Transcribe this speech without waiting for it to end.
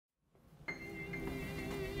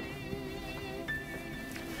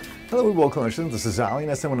Hello, welcome. This is Ali,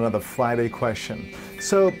 and I with another Friday question.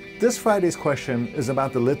 So this Friday's question is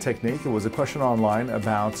about the lid technique. It was a question online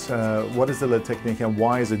about what is the lid technique and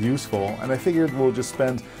why is it useful. And I figured we'll just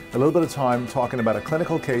spend a little bit of time talking about a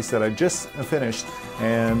clinical case that I just finished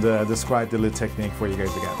and describe the lid technique for you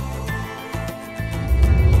guys again.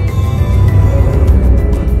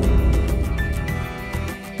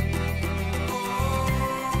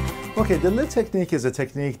 Okay, the lid technique is a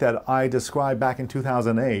technique that I described back in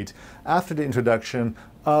 2008 after the introduction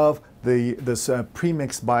of this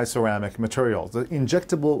premixed bioceramic material. The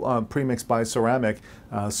injectable premixed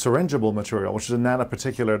bioceramic syringeable material, which is a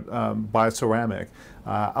nanoparticulate bioceramic,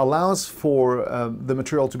 allows for the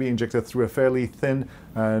material to be injected through a fairly thin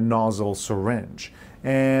nozzle syringe.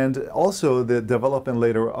 And also the development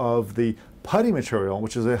later of the putty material,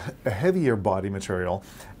 which is a heavier body material,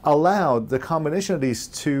 allowed the combination of these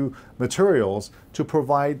two materials to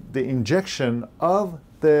provide the injection of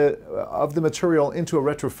the material into a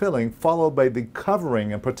retrofilling, followed by the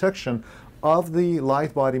covering and protection of the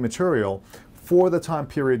light body material for the time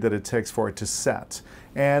period that it takes for it to set.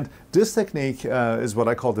 And this technique is what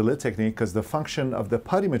I call the lid technique, because the function of the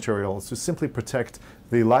putty material is to simply protect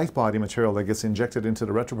the light body material that gets injected into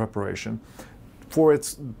the retro preparation for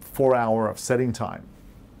its 4 hour of setting time.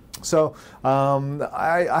 So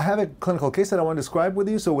I have a clinical case that I want to describe with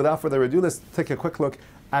you. So without further ado, let's take a quick look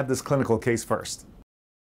at this clinical case first.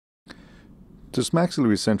 This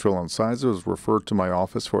maxillary central incisor is referred to my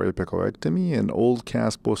office for apicoectomy. An old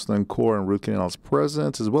cast porcelain core and root canals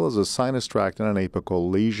present, as well as a sinus tract and an apical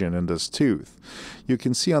lesion in this tooth. You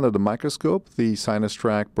can see under the microscope the sinus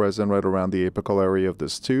tract present right around the apical area of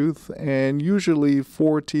this tooth, and usually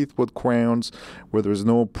 4 teeth with crowns where there's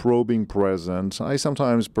no probing present. I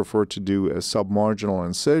sometimes prefer to do a submarginal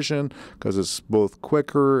incision because it's both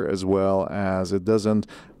quicker as well as it doesn't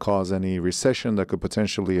cause any recession that could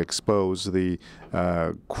potentially expose the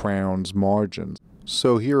crown's margins.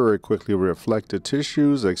 So here are quickly reflected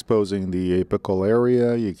tissues exposing the apical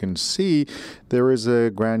area. You can see there is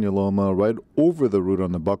a granuloma right over the root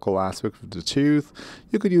on the buccal aspect of the tooth.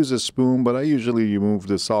 You could use a spoon, but I usually remove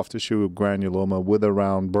the soft tissue granuloma with a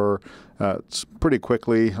round burr pretty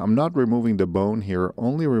quickly. I'm not removing the bone here,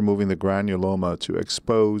 only removing the granuloma to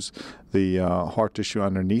expose the hard tissue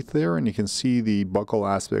underneath there, and you can see the buccal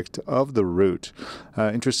aspect of the root.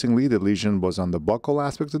 Interestingly, the lesion was on the buccal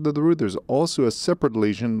aspect of the root. There's also a separate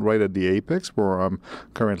lesion right at the apex where I'm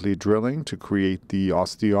currently drilling to create the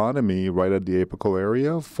osteotomy right at the apical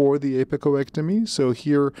area for the apicoectomy. So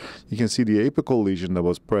here you can see the apical lesion that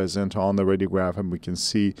was present on the radiograph, and we can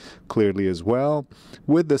see clearly as well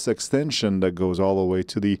with this extension that goes all the way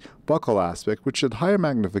to the buccal aspect, which at higher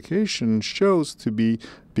magnification shows to be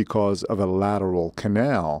because of a lateral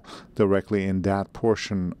canal directly in that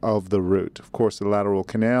portion of the root. Of course, the lateral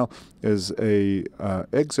canal is a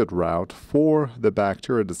exit route for the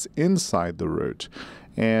bacteria that's inside the root.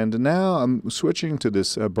 And now I'm switching to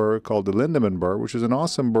this burr called the Lindemann burr, which is an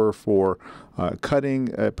awesome burr for cutting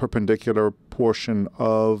a perpendicular portion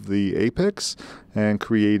of the apex and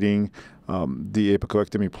creating the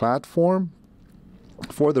apicoectomy platform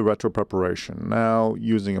for the retro preparation. Now,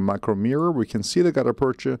 using a micro mirror, we can see the gutta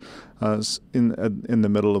percha in the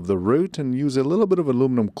middle of the root, and use a little bit of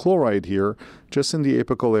aluminum chloride here just in the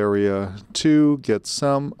apical area to get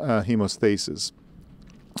some hemostasis.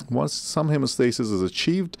 Once some hemostasis is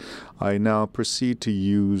achieved, I now proceed to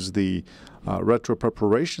use the retro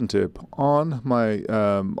preparation tip on my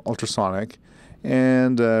ultrasonic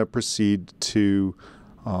and proceed to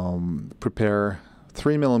prepare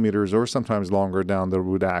 3 millimeters or sometimes longer down the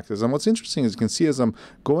root axis. And what's interesting is you can see as I'm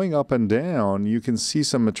going up and down, you can see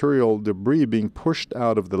some material debris being pushed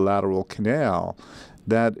out of the lateral canal.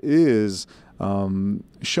 That is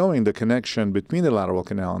showing the connection between the lateral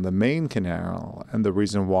canal and the main canal, and the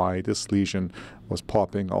reason why this lesion was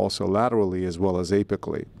popping also laterally as well as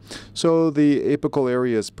apically. So the apical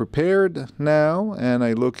area is prepared now, and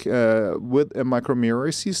I look with a micro mirror.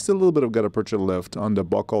 I see still a little bit of gutta percha lift on the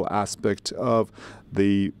buccal aspect of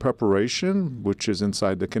the preparation, which is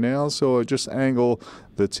inside the canal. So I just angle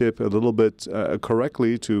the tip a little bit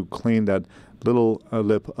correctly to clean that little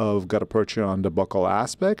lip of gutta percha on the buccal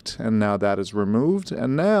aspect, and now that is removed,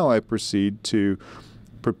 and now I proceed to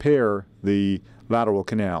prepare the lateral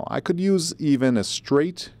canal. I could use even a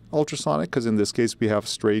straight ultrasonic, because in this case we have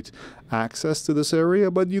straight access to this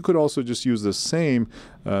area, but you could also just use the same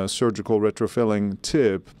surgical retrofilling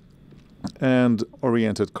tip and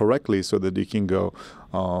orient it correctly so that you can go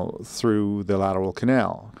through the lateral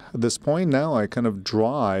canal. At this point now, I kind of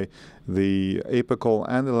dry the apical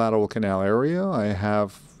and the lateral canal area. I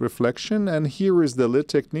have reflection, and here is the lid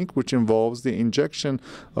technique, which involves the injection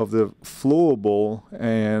of the flowable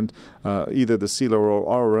and either the sealer or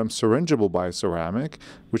RRM syringeable bioceramic,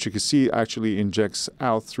 which you can see actually injects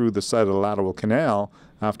out through the side of the lateral canal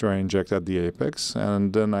after I inject at the apex,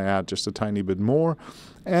 and then I add just a tiny bit more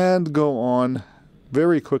and go on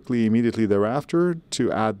very quickly immediately thereafter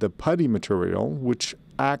to add the putty material, which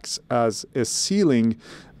acts as a sealing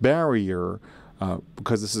barrier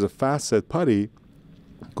because this is a fast set putty,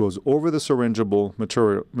 goes over the syringeable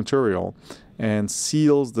material and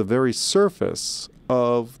seals the very surface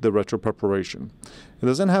of the retro preparation. It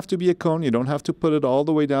doesn't have to be a cone. You don't have to put it all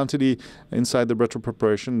the way down to the inside the retro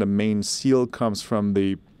preparation. The main seal comes from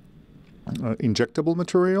the injectable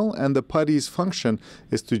material, and the putty's function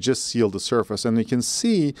is to just seal the surface. And you can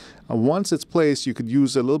see once it's placed, you could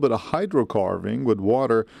use a little bit of hydrocarving with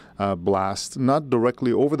water blast, not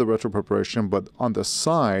directly over the retro preparation, but on the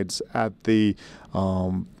sides at the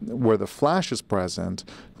where the flash is present.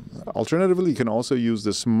 Alternatively, you can also use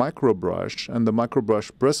this micro brush, and the micro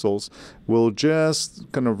brush bristles will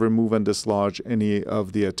just kind of remove and dislodge any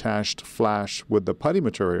of the attached flash with the putty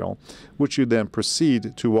material, which you then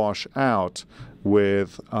proceed to wash out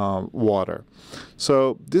with water.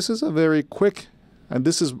 So this is a very quick, and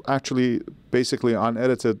this is actually basically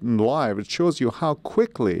unedited and live. It shows you how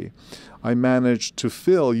quickly I managed to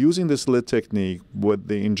fill using this lid technique with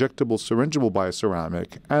the injectable syringeable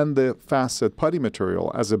bioceramic and the fast set putty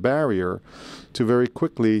material as a barrier to very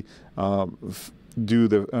quickly do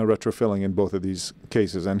the retrofilling in both of these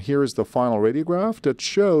cases. And here is the final radiograph that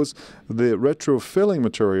shows the retrofilling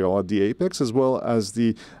material at the apex as well as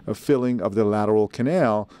the filling of the lateral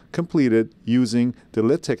canal completed using the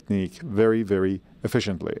lid technique very, very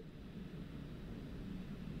efficiently.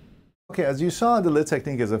 Okay, as you saw, the lid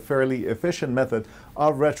technique is a fairly efficient method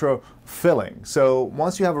of retrofilling. So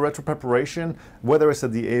once you have a retro preparation, whether it's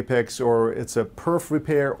at the apex or it's a perf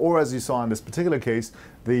repair, or as you saw in this particular case,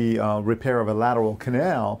 the repair of a lateral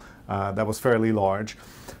canal that was fairly large,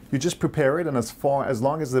 you just prepare it, and as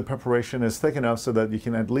long as the preparation is thick enough so that you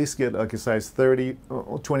can at least get like a size 30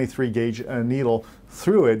 or 23 gauge needle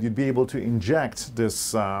through it, you'd be able to inject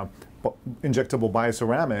this injectable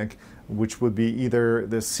bioceramic, which would be either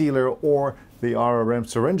the sealer or the RRM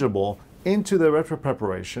syringeable, into the retro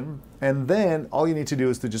preparation. And then all you need to do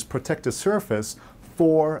is to just protect the surface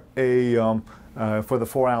for the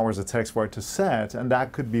 4 hours it takes for it to set, and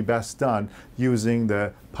that could be best done using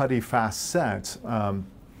the Putty Fast Set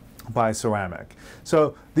bioceramic.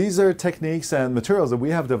 So these are techniques and materials that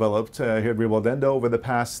we have developed here at Real Dendo over the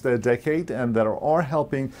past decade, and that are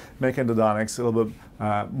helping make endodontics a little bit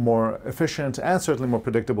more efficient and certainly more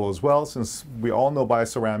predictable as well, since we all know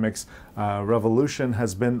bioceramics revolution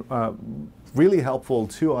has been really helpful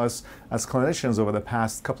to us as clinicians over the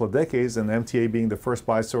past couple of decades, and MTA being the first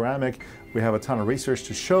bioceramic, we have a ton of research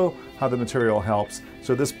to show how the material helps.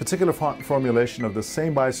 So this particular formulation of the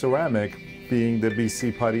same bioceramic, being the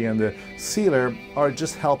BC putty and the sealer, are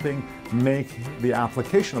just helping make the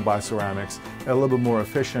application of bioceramics a little bit more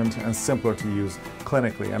efficient and simpler to use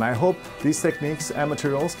clinically. And I hope these techniques and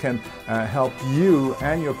materials can help you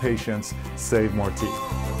and your patients save more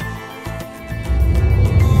teeth.